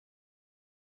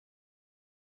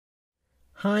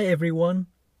Hi everyone!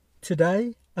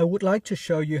 Today I would like to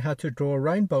show you how to draw a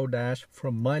rainbow dash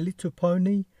from My Little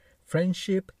Pony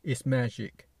Friendship is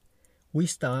Magic. We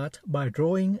start by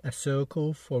drawing a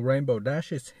circle for Rainbow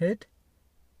Dash's head.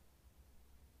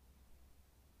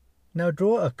 Now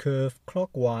draw a curve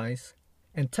clockwise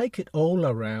and take it all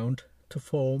around to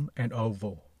form an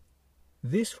oval.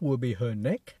 This will be her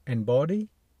neck and body.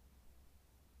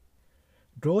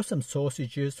 Draw some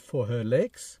sausages for her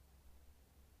legs.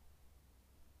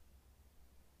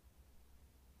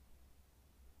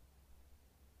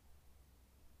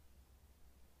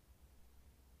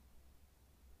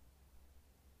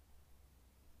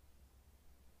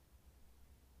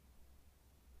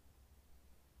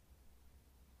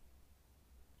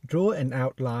 Draw an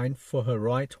outline for her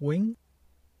right wing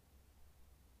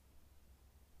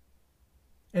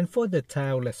and for the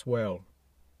tail as well.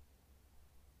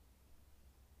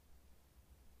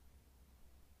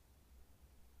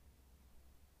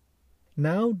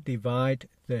 Now divide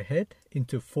the head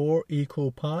into 4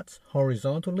 equal parts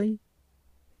horizontally.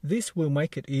 This will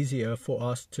make it easier for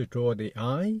us to draw the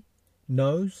eye,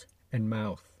 nose and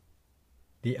mouth.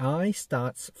 The eye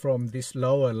starts from this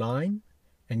lower line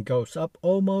and goes up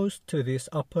almost to this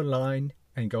upper line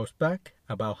and goes back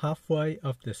about halfway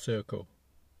of the circle.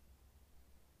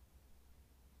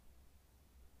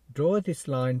 Draw this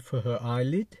line for her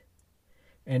eyelid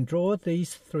and draw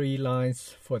these 3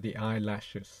 lines for the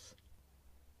eyelashes.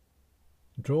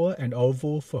 Draw an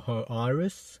oval for her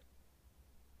iris.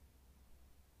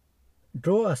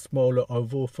 Draw a smaller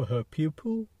oval for her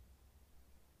pupil.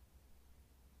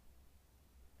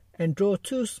 And draw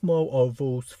 2 small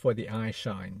ovals for the eye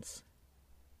shines.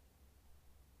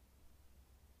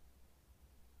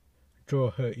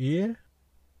 Draw her ear.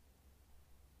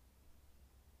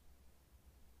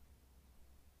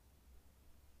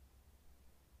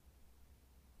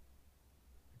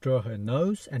 Draw her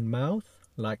nose and mouth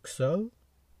like so.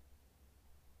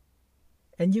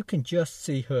 And you can just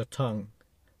see her tongue,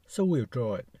 so we'll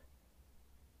draw it.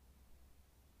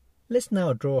 Let's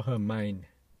now draw her mane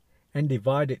and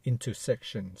divide it into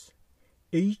sections.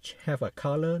 Each have a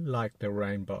color like the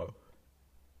rainbow.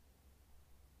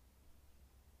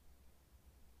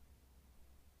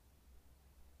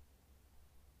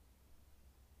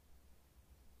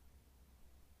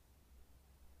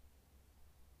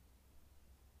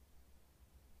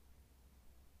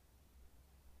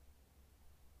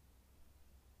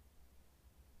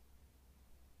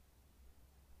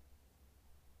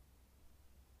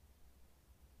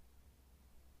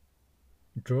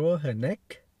 Draw her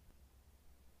neck.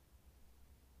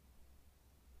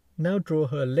 Now draw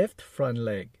her left front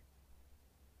leg.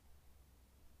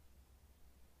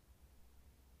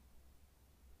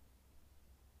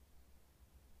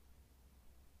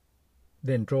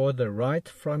 Then draw the right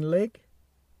front leg.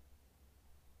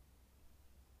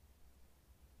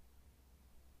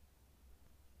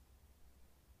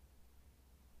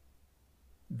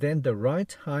 Then the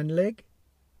right hind leg.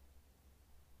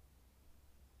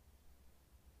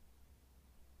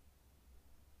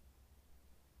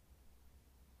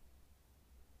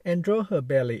 And draw her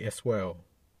belly as well.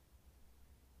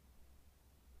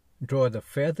 Draw the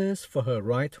feathers for her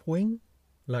right wing,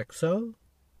 like so.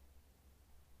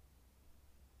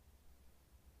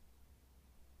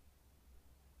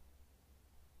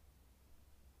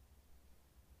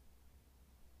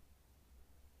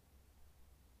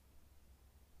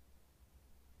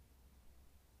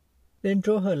 Then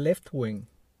draw her left wing.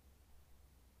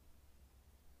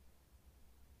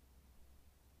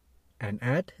 And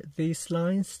add these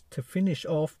lines to finish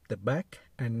off the back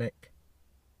and neck.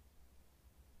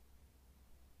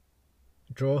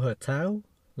 Draw her tail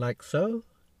like so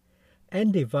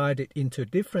and divide it into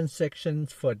different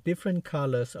sections for different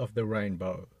colors of the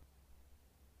rainbow.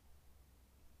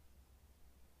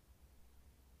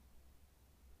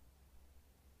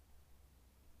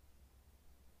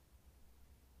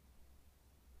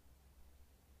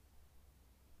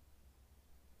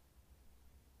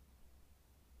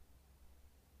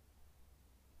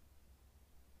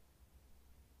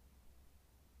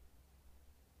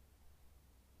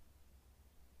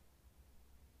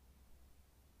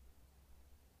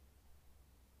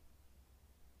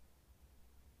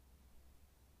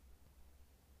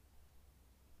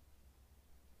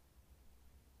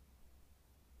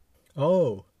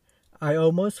 Oh, I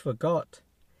almost forgot.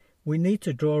 We need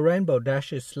to draw Rainbow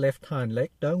Dash's left hind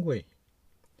leg, don't we?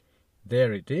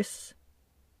 There it is.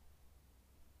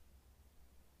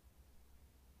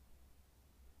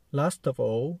 Last of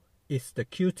all is the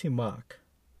cutie mark.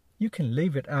 You can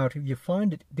leave it out if you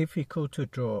find it difficult to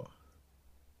draw.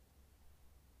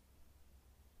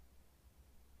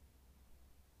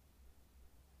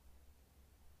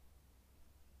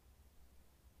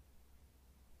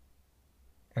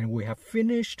 And we have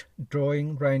finished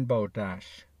drawing Rainbow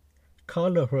Dash.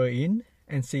 Color her in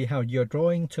and see how your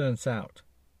drawing turns out.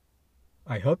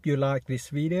 I hope you like this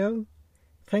video.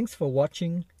 Thanks for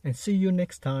watching and see you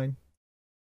next time.